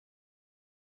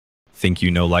Think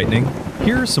you know lightning?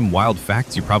 Here are some wild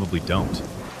facts you probably don't.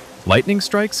 Lightning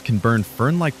strikes can burn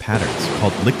fern-like patterns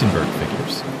called Lichtenberg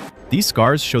figures. These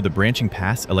scars show the branching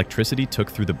paths electricity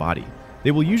took through the body. They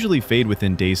will usually fade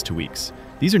within days to weeks.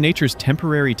 These are nature's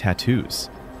temporary tattoos.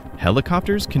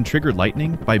 Helicopters can trigger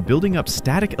lightning by building up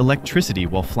static electricity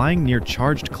while flying near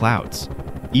charged clouds.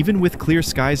 Even with clear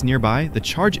skies nearby, the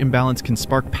charge imbalance can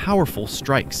spark powerful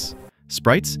strikes.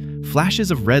 Sprites,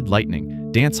 flashes of red lightning,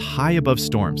 dance high above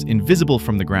storms, invisible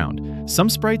from the ground. Some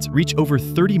sprites reach over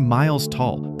 30 miles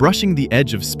tall, brushing the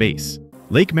edge of space.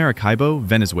 Lake Maracaibo,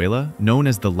 Venezuela, known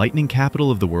as the lightning capital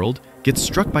of the world, gets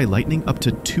struck by lightning up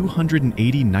to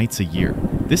 280 nights a year.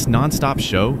 This non-stop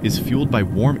show is fueled by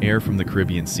warm air from the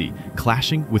Caribbean Sea,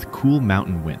 clashing with cool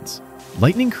mountain winds.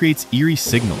 Lightning creates eerie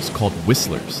signals called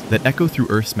whistlers that echo through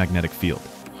Earth's magnetic field.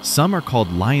 Some are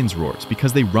called lion's roars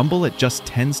because they rumble at just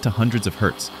tens to hundreds of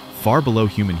hertz, far below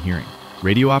human hearing.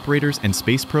 Radio operators and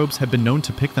space probes have been known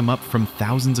to pick them up from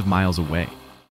thousands of miles away.